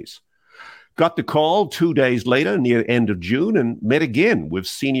 days. Got the call 2 days later, near end of June, and met again with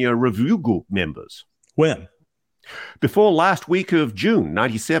senior review group members. When? Before last week of June,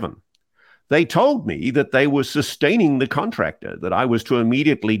 97. They told me that they were sustaining the contractor, that I was to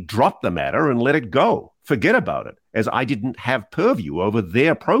immediately drop the matter and let it go, forget about it, as I didn't have purview over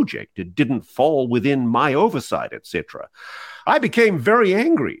their project. It didn't fall within my oversight, etc. I became very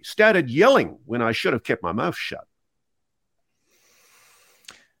angry, started yelling when I should have kept my mouth shut.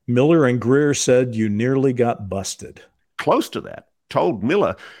 Miller and Greer said you nearly got busted. Close to that. Told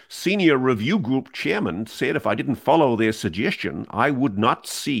Miller, senior review group chairman, said if I didn't follow their suggestion, I would not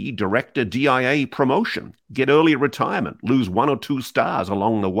see director DIA promotion, get early retirement, lose 1 or 2 stars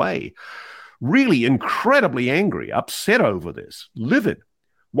along the way. Really incredibly angry, upset over this, livid.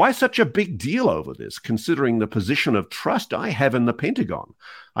 Why such a big deal over this, considering the position of trust I have in the Pentagon?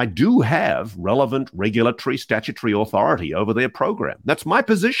 I do have relevant regulatory statutory authority over their program. That's my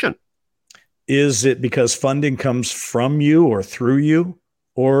position. Is it because funding comes from you or through you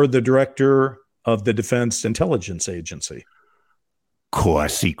or the director of the Defense Intelligence Agency? Core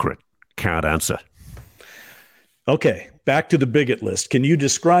secret. Can't answer. Okay, back to the bigot list. Can you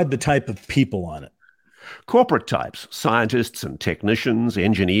describe the type of people on it? Corporate types, scientists and technicians,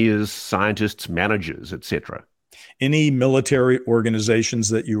 engineers, scientists, managers, etc. Any military organizations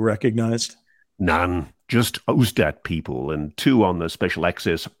that you recognized? None. Just OSDAT people and 2 on the Special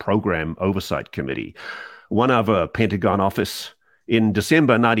Access Program Oversight Committee. 1 other Pentagon office. In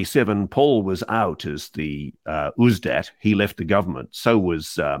December 97, Paul was out as the OSDAT. He left the government. So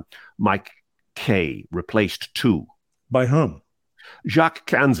was Mike Kay, replaced 2. By whom? Jacques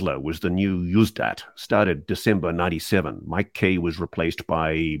Kanzler was the new USDAT, started December 97. Mike Kay was replaced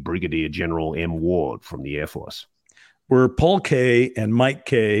by Brigadier General M. Ward from the Air Force. Were Paul Kay and Mike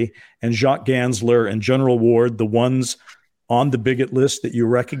Kay and Jacques Gansler and General Ward the ones on the bigot list that you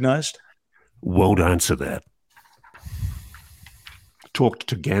recognized? Won't answer that. Talked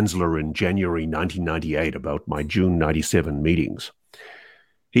to Gansler in January 1998 about my June 97 meetings.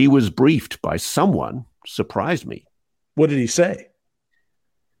 He was briefed by someone, surprised me. What did he say?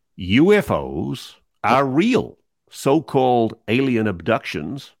 UFOs are real. So-called alien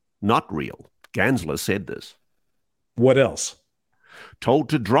abductions, not real. Gansler said this. What else? Told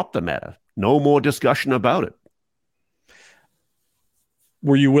to drop the matter. No more discussion about it.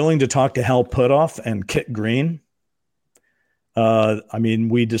 Were you willing to talk to Hal Puthoff and Kit Green? And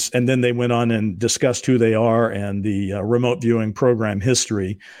then they went on and discussed who they are and the remote viewing program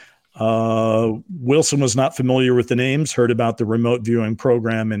history. Wilson was not familiar with the names, heard about the remote viewing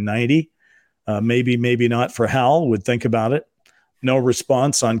program in 90. Maybe not for Hal, would think about it. No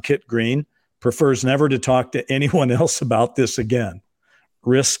response on Kit Green. Prefers never to talk to anyone else about this again.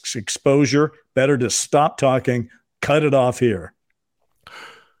 Risks exposure. Better to stop talking, cut it off here.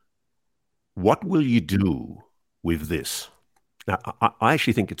 What will you do with this? Now, I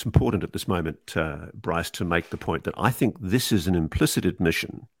actually think it's important at this moment, Bryce, to make the point that I think this is an implicit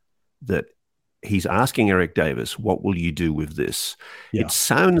admission that he's asking Eric Davis, what will you do with this? Yeah. It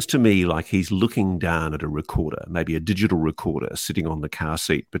sounds to me like he's looking down at a recorder, maybe a digital recorder sitting on the car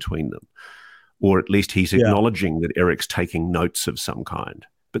seat between them. Or at least he's acknowledging that Eric's taking notes of some kind.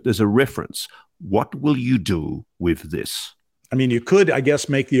 But there's a reference. What will you do with this? I mean, you could, I guess,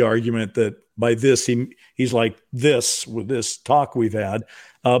 make the argument that by this, he's like this with this talk we've had.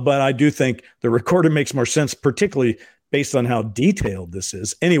 But I do think the recorder makes more sense, particularly based on how detailed this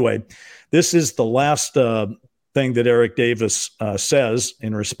is. Anyway, this is the last thing that Eric Davis says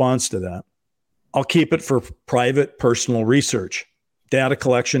in response to that. I'll keep it for private, personal research. Data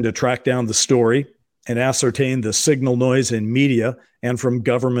collection to track down the story and ascertain the signal noise in media and from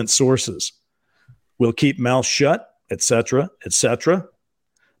government sources. We'll keep mouth shut, etc., etc.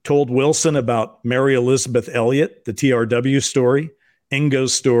 Told Wilson about Mary Elizabeth Elliott, the TRW story,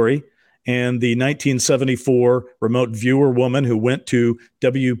 Ingo's story, and the 1974 remote viewer woman who went to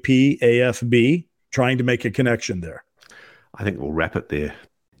WPAFB, trying to make a connection there. I think we'll wrap it there.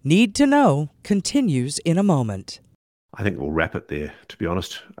 Need to Know continues in a moment. I think we'll wrap it there, to be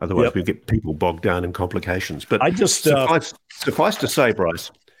honest. Otherwise, we get people bogged down in complications. But I just suffice to say, Bryce,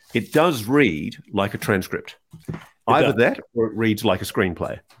 it does read like a transcript. Either that or it reads like a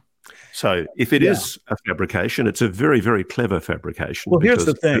screenplay. So if it is a fabrication, it's a very, very clever fabrication. Well, here's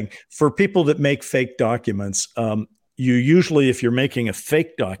the thing. For people that make fake documents, you usually, if you're making a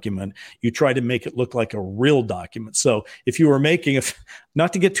fake document, you try to make it look like a real document. So if you were making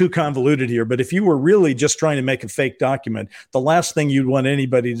not to get too convoluted here, but if you were really just trying to make a fake document, the last thing you'd want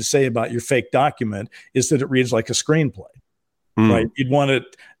anybody to say about your fake document is that it reads like a screenplay, right? You'd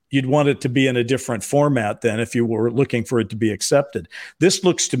want it to be in a different format than if you were looking for it to be accepted. This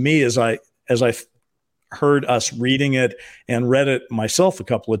looks to me, as I heard us reading it and read it myself a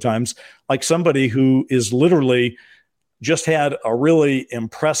couple of times, like somebody who is literally just had a really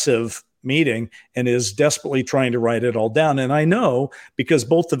impressive meeting and is desperately trying to write it all down. And I know, because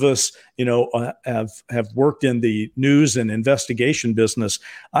both of us, have worked in the news and investigation business.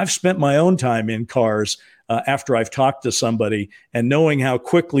 I've spent my own time in cars after I've talked to somebody, and knowing how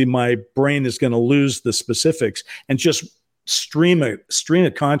quickly my brain is going to lose the specifics, and just stream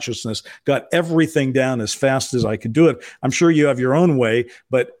of consciousness, got everything down as fast as I could do it. I'm sure you have your own way,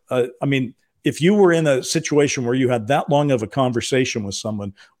 but if you were in a situation where you had that long of a conversation with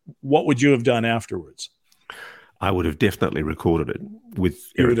someone, what would you have done afterwards? I would have definitely recorded it with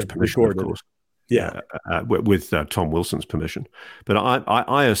Eric's permission, of course. Yeah, with Tom Wilson's permission. But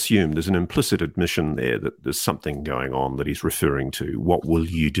I assume there's an implicit admission there that there's something going on that he's referring to. What will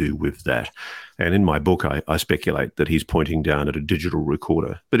you do with that? And in my book, I speculate that he's pointing down at a digital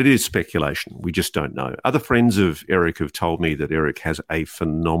recorder. But it is speculation. We just don't know. Other friends of Eric have told me that Eric has a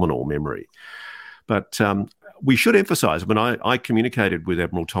phenomenal memory. But we should emphasize, I communicated with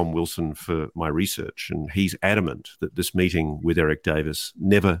Admiral Tom Wilson for my research, and he's adamant that this meeting with Eric Davis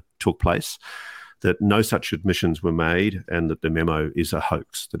never took place, that no such admissions were made, and that the memo is a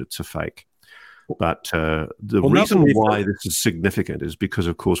hoax, that it's a fake. But the reason why this is significant is because,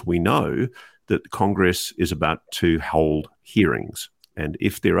 of course, we know that Congress is about to hold hearings. And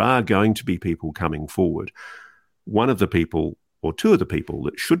if there are going to be people coming forward, one of the people or two of the people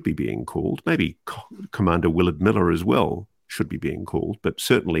that should be being called, maybe Commander Willard Miller as well should be being called, but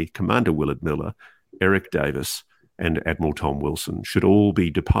certainly Commander Willard Miller, Eric Davis, and Admiral Tom Wilson should all be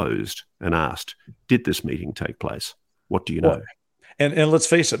deposed and asked, did this meeting take place? What do you know? And let's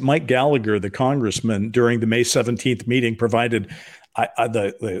face it, Mike Gallagher, the congressman, during the May 17th meeting, provided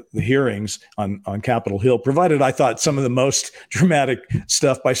the hearings on Capitol Hill, provided, I thought, some of the most dramatic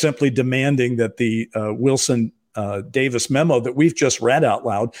stuff by simply demanding that the Wilson Davis memo that we've just read out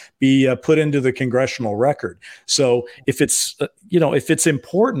loud be put into the congressional record. So if it's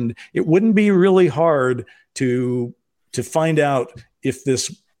important, it wouldn't be really hard to find out if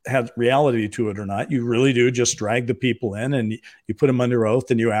this had reality to it or not. You really do just drag the people in and you put them under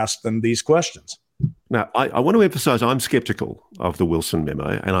oath and you ask them these questions. Now, I want to emphasize I'm skeptical of the Wilson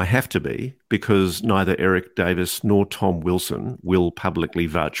memo, and I have to be, because neither Eric Davis nor Tom Wilson will publicly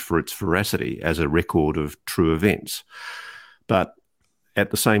vouch for its veracity as a record of true events. But at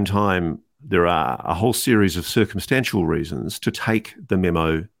the same time, there are a whole series of circumstantial reasons to take the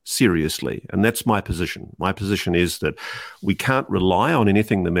memo seriously. And that's my position. My position is that we can't rely on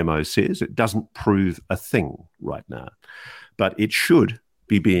anything the memo says. It doesn't prove a thing right now. But it should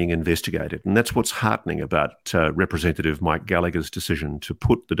be being investigated. And that's what's heartening about Representative Mike Gallagher's decision to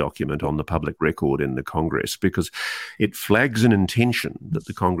put the document on the public record in the Congress, because it flags an intention that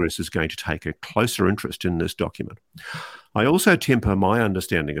the Congress is going to take a closer interest in this document. I also temper my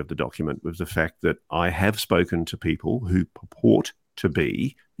understanding of the document with the fact that I have spoken to people who purport to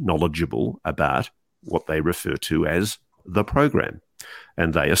be knowledgeable about what they refer to as the program.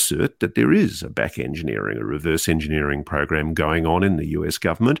 And they assert that there is a back engineering, a reverse engineering program going on in the US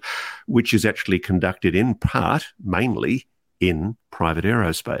government, which is actually conducted in part, mainly, in private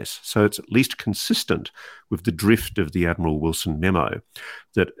aerospace. So it's at least consistent with the drift of the Admiral Wilson memo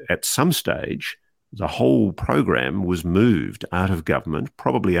that at some stage, the whole program was moved out of government,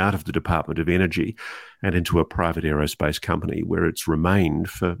 probably out of the Department of Energy, and into a private aerospace company where it's remained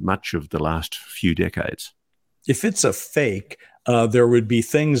for much of the last few decades. If it's a fake, there would be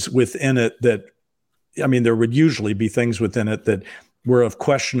things within it there would usually be things within it that were of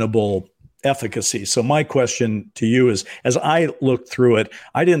questionable efficacy. So my question to you is, as I looked through it,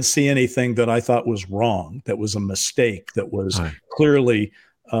 I didn't see anything that I thought was wrong, that was a mistake, that was clearly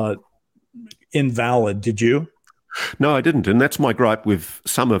invalid. Did you? No, I didn't. And that's my gripe with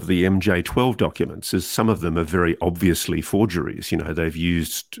some of the MJ12 documents, is some of them are very obviously forgeries. They've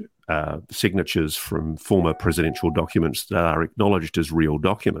used signatures from former presidential documents that are acknowledged as real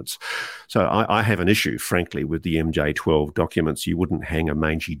documents. So I have an issue, frankly, with the MJ12 documents. You wouldn't hang a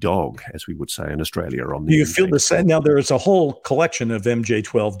mangy dog, as we would say in Australia, on the. Do you feel the same? Now, there is a whole collection of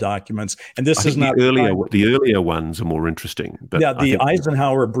MJ12 documents, and this is not the earlier ones are more interesting. But yeah, the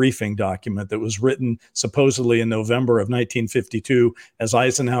Eisenhower briefing document that was written supposedly in November of 1952, as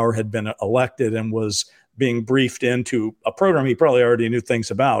Eisenhower had been elected and was being briefed into a program he probably already knew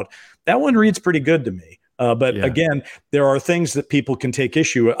things about. That one reads pretty good to me. Again, there are things that people can take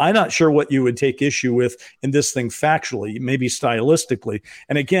issue with. I'm not sure what you would take issue with in this thing factually, maybe stylistically.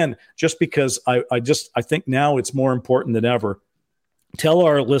 And again, just because I think now it's more important than ever. Tell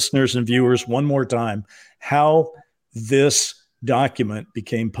our listeners and viewers one more time how this document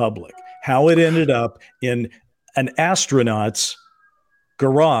became public, how it ended up in an astronaut's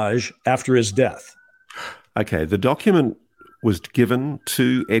garage after his death. Okay, the document was given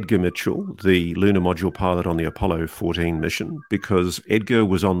to Edgar Mitchell, the lunar module pilot on the Apollo 14 mission, because Edgar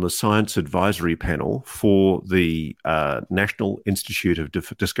was on the science advisory panel for the National Institute of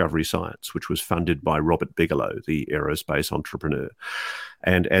Discovery Science, which was funded by Robert Bigelow, the aerospace entrepreneur.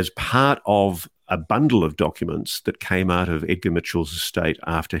 And as part of a bundle of documents that came out of Edgar Mitchell's estate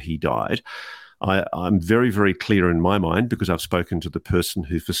after he died, I'm very, very clear in my mind, because I've spoken to the person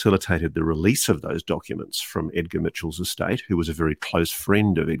who facilitated the release of those documents from Edgar Mitchell's estate, who was a very close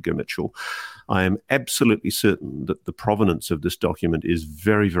friend of Edgar Mitchell. I am absolutely certain that the provenance of this document is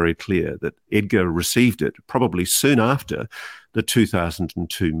very, very clear, that Edgar received it probably soon after the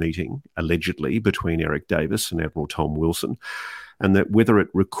 2002 meeting, allegedly, between Eric Davis and Admiral Tom Wilson, and that whether it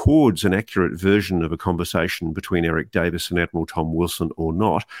records an accurate version of a conversation between Eric Davis and Admiral Tom Wilson or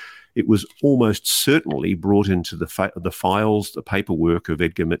not, it was almost certainly brought into the files, the paperwork of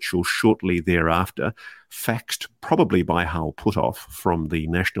Edgar Mitchell shortly thereafter, faxed probably by Hal Puthoff from the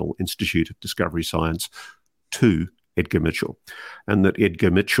National Institute of Discovery Science to Edgar Mitchell, and that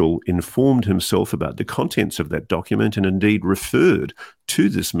Edgar Mitchell informed himself about the contents of that document and indeed referred to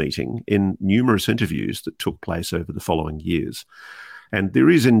this meeting in numerous interviews that took place over the following years. And there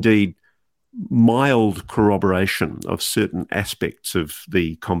is indeed mild corroboration of certain aspects of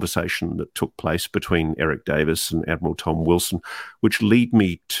the conversation that took place between Eric Davis and Admiral Tom Wilson, which lead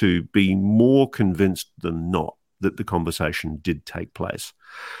me to be more convinced than not that the conversation did take place.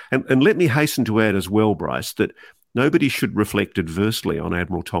 And let me hasten to add as well, Bryce, that nobody should reflect adversely on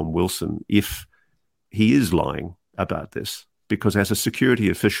Admiral Tom Wilson if he is lying about this, because as a security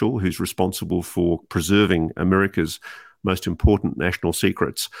official who's responsible for preserving America's most important national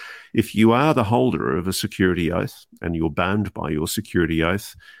secrets, if you are the holder of a security oath and you're bound by your security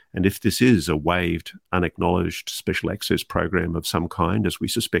oath, and if this is a waived, unacknowledged special access program of some kind, as we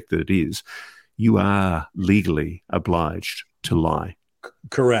suspect that it is, you are legally obliged to lie.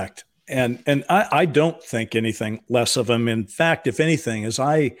 Correct. And I don't think anything less of him. In fact, if anything, as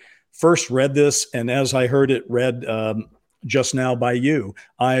I first read this and as I heard it read just now by you,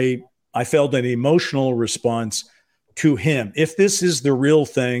 I felt an emotional response to him. If this is the real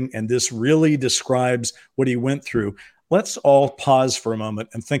thing and this really describes what he went through, let's all pause for a moment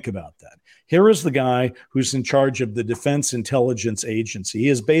and think about that. Here is the guy who's in charge of the Defense Intelligence Agency. He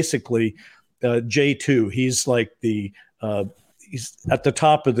is basically J2. He's like he's at the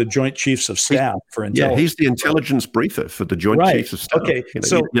top of the Joint Chiefs of Staff for intelligence. Yeah, he's the intelligence briefer for the Joint Chiefs of Staff. Okay,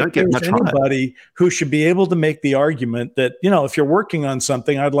 so you don't get much anybody who should be able to make the argument that, if you're working on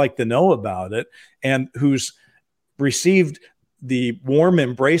something, I'd like to know about it, and who's received the warm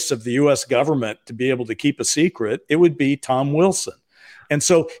embrace of the U.S. government to be able to keep a secret, it would be Tom Wilson. And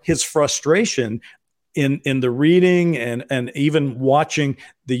so his frustration in the reading and even watching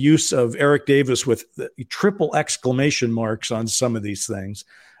the use of Eric Davis with the triple exclamation marks on some of these things,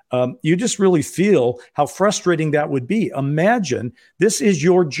 you just really feel how frustrating that would be. Imagine this is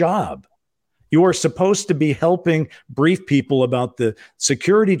your job. You are supposed to be helping brief people about the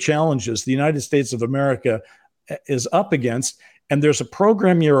security challenges the United States of America is up against, and there's a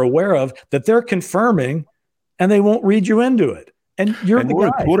program you're aware of that they're confirming, and they won't read you into it. And you're the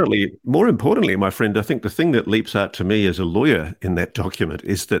guy. More importantly, my friend, I think the thing that leaps out to me as a lawyer in that document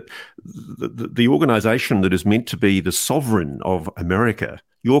is that the organization that is meant to be the sovereign of America,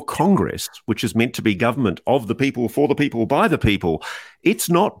 your Congress, which is meant to be government of the people, for the people, by the people, it's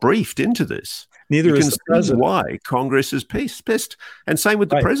not briefed into this. Neither is the president. Why Congress is pissed. And same with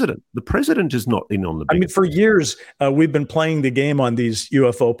the president. The president is not in on the big. I mean, for years, we've been playing the game on these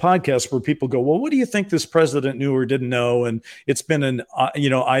UFO podcasts where people go, well, what do you think this president knew or didn't know? And it's been an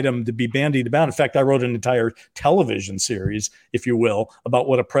item to be bandied about. In fact, I wrote an entire television series, if you will, about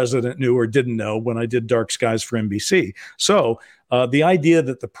what a president knew or didn't know when I did Dark Skies for NBC. So the idea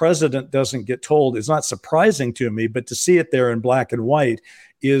that the president doesn't get told is not surprising to me, but to see it there in black and white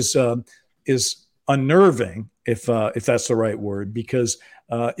is unnerving, if that's the right word, because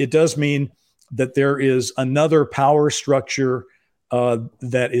it does mean that there is another power structure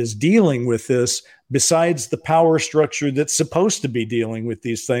that is dealing with this, besides the power structure that's supposed to be dealing with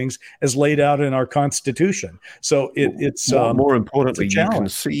these things as laid out in our Constitution. So it's more importantly,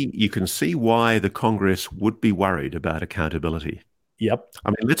 it's a you can see why the Congress would be worried about accountability. Yep. I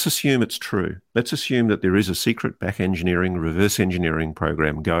mean, let's assume it's true. Let's assume that there is a secret back engineering, reverse engineering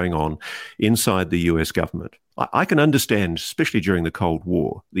program going on inside the US government. I can understand, especially during the Cold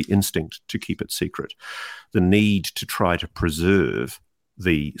War, the instinct to keep it secret, the need to try to preserve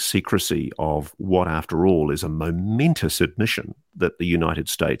the secrecy of what, after all, is a momentous admission that the United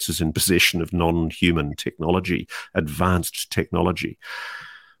States is in possession of non-human technology, advanced technology.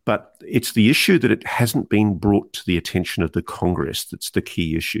 But it's the issue that it hasn't been brought to the attention of the Congress that's the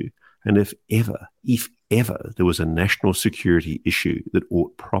key issue. And if ever there was a national security issue that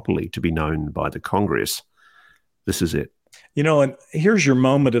ought properly to be known by the Congress, this is it. You know, and here's your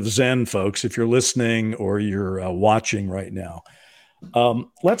moment of Zen, folks, if you're listening or you're watching right now.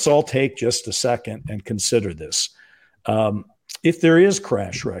 Let's all take just a second and consider this. If there is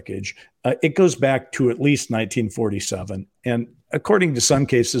crash wreckage, it goes back to at least 1947, and according to some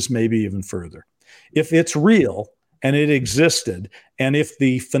cases, maybe even further. If it's real and it existed, and if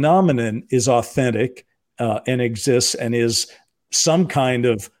the phenomenon is authentic and exists and is some kind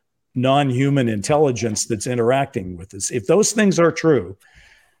of non-human intelligence that's interacting with us, if those things are true,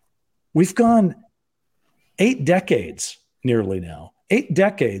 we've gone 8 decades nearly now, 8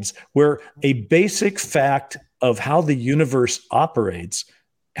 decades where a basic fact of how the universe operates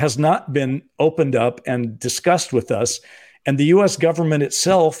has not been opened up and discussed with us. And the US government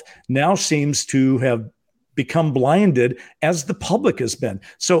itself now seems to have become blinded, as the public has been.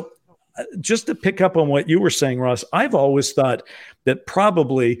 So just to pick up on what you were saying, Ross, I've always thought that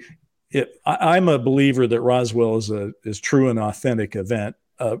probably I'm a believer that Roswell is true and authentic event,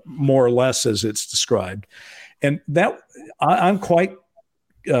 more or less as it's described. And that I'm quite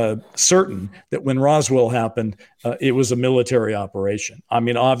certain that when Roswell happened, it was a military operation. I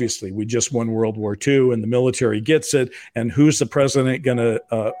mean, obviously, we just won World War II, and the military gets it. And who's the president going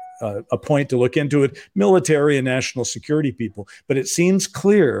to appoint to look into it? Military and national security people. But it seems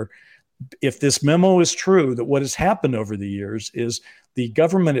clear, if this memo is true, that what has happened over the years is the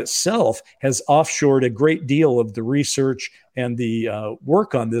government itself has offshored a great deal of the research and the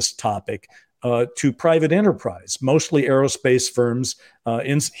work on this topic to private enterprise, mostly aerospace firms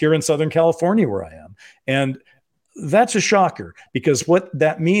here in Southern California, where I am. And that's a shocker, because what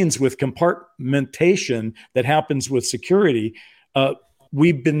that means with compartmentation that happens with security,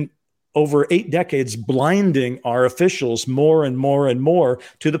 we've been over 8 decades blinding our officials more and more and more,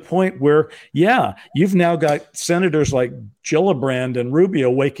 to the point where, yeah, you've now got senators like Gillibrand and Rubio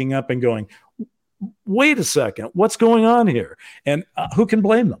waking up and going, wait a second, what's going on here? And who can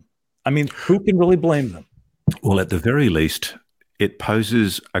blame them? I mean, who can really blame them? Well, at the very least, it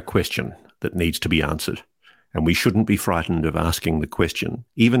poses a question that needs to be answered. And we shouldn't be frightened of asking the question,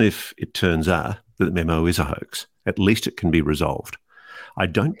 even if it turns out that the memo is a hoax. At least it can be resolved. I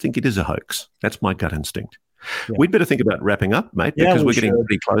don't think it is a hoax. That's my gut instinct. Yeah. We'd better think about wrapping up, mate, because we're getting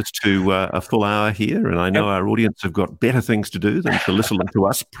pretty close to a full hour here. And I know our audience have got better things to do than to listen to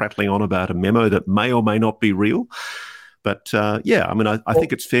us prattling on about a memo that may or may not be real. But yeah, I mean, I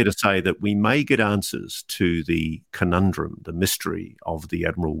think it's fair to say that we may get answers to the conundrum, the mystery of the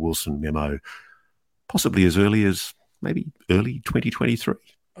Admiral Wilson memo, possibly as early as maybe early 2023.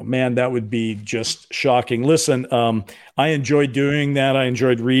 Man, that would be just shocking. Listen, I enjoyed doing that. I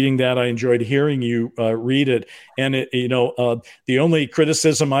enjoyed reading that. I enjoyed hearing you read it. And the only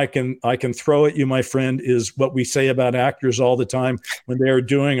criticism I can throw at you, my friend, is what we say about actors all the time when they are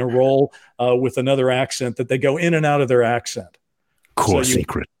doing a role with another accent, that they go in and out of their accent. Core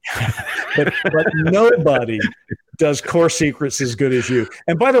secret. But nobody does Core Secrets as good as you.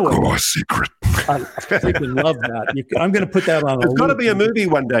 And by the way, Core Secret. I freaking love that. I'm going to put that on. There's got to be a movie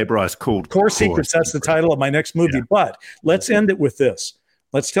one day, Bryce, called Core Secrets. That's the title of my next movie. Yeah. But let's end it with this.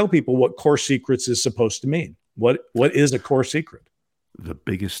 Let's tell people what Core Secrets is supposed to mean. What is a core secret? The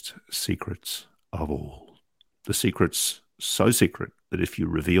biggest secrets of all. The secrets so secret that if you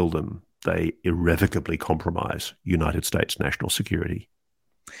reveal them, they irrevocably compromise United States national security.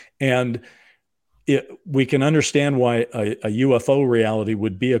 And we can understand why a UFO reality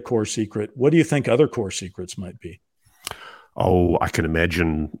would be a core secret. What do you think other core secrets might be? Oh, I can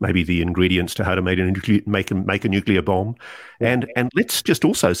imagine maybe the ingredients to how to make a nuclear bomb. And let's just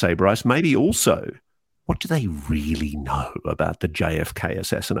also say, Bryce, maybe also, what do they really know about the JFK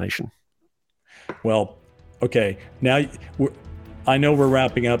assassination? Well, okay, now I know we're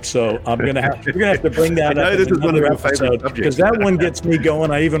wrapping up, so we're gonna have to bring that up in another episode, because that one gets me going.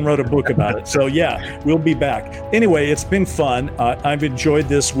 I even wrote a book about it. So yeah, we'll be back. Anyway, it's been fun. I've enjoyed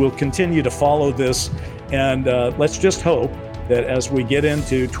this. We'll continue to follow this, and let's just hope that as we get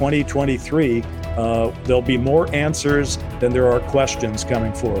into 2023, there'll be more answers than there are questions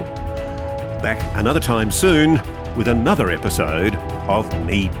coming forward. Back another time soon with another episode of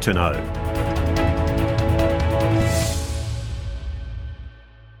Need to Know.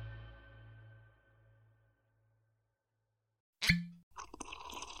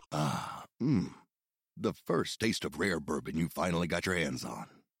 The first taste of rare bourbon you finally got your hands on.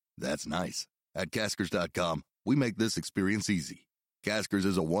 That's nice. At Caskers.com, we make this experience easy. Caskers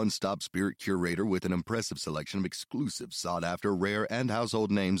is a one-stop spirit curator with an impressive selection of exclusive, sought-after, rare, and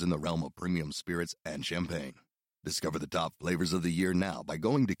household names in the realm of premium spirits and champagne. Discover the top flavors of the year now by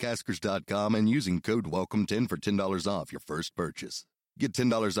going to Caskers.com and using code WELCOME10 for $10 off your first purchase. Get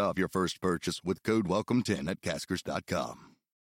 $10 off your first purchase with code WELCOME10 at Caskers.com.